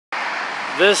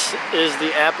This is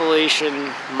the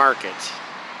Appalachian market.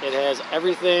 It has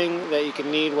everything that you can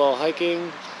need while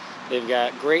hiking. They've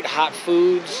got great hot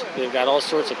foods. They've got all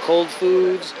sorts of cold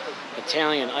foods,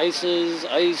 Italian ice.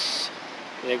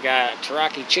 They've got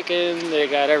teriyaki chicken. They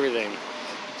got everything.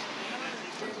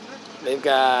 They've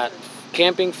got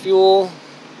camping fuel.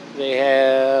 They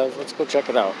have, let's go check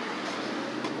it out.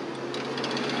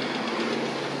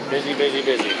 Busy, busy,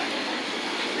 busy.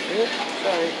 Oops,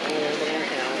 sorry.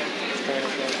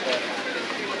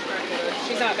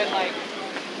 She's not been like.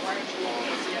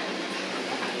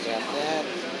 Got that.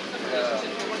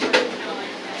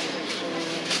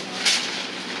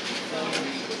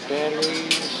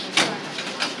 Batteries.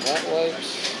 Hot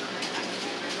wipes.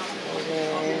 All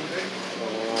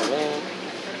that.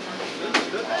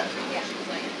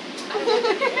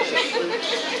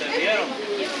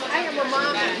 I have a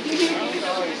mom.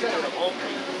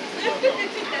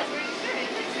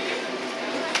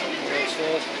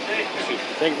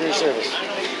 Thank you for your service.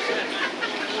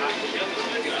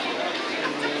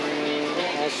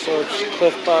 All sorts of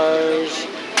Cliff Bars,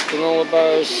 granola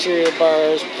bars, cereal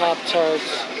bars,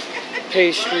 Pop-Tarts,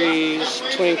 pastries,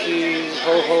 Twinkies,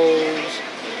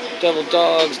 Ho-Hos, Devil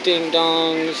Dogs, Ding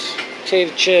Dongs,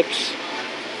 potato chips,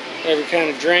 every kind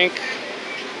of drink,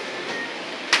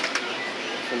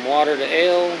 from water to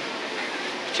ale,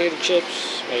 potato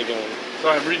chips. How you doing? So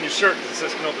I'm reading your shirt because it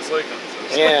says Canopus Lake on it.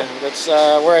 Yeah, that's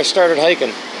where I started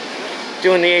hiking,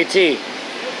 doing the AT.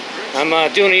 I'm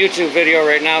doing a YouTube video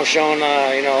right now showing,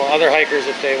 you know, other hikers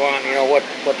if they want, you know, what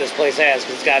this place has,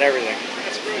 because it's got everything.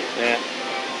 That's great. Yeah.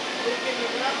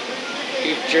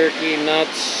 Beef jerky,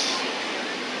 nuts,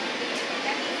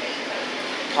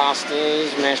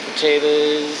 pastas, mashed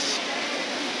potatoes,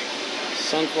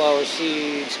 sunflower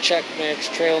seeds, Chex Mix,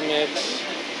 trail mix,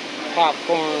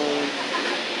 popcorn.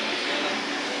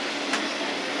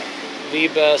 The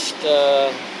best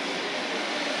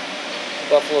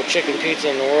buffalo chicken pizza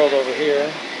in the world over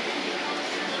here.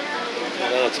 Oh,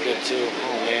 that's good too.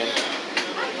 Oh man,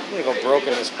 I'm gonna go broke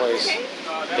in this place.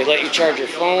 They let you charge your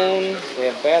phone. They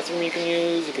have a bathroom you can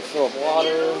use. You can fill up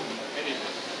water.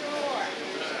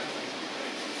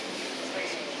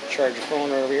 Charge your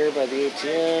phone over here by the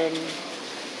ATM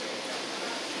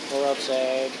or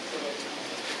outside.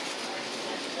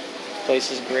 This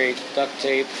place is great. Duct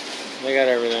tape. They got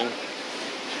everything.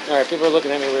 Alright, people are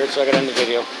looking at me weird, so I gotta end the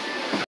video.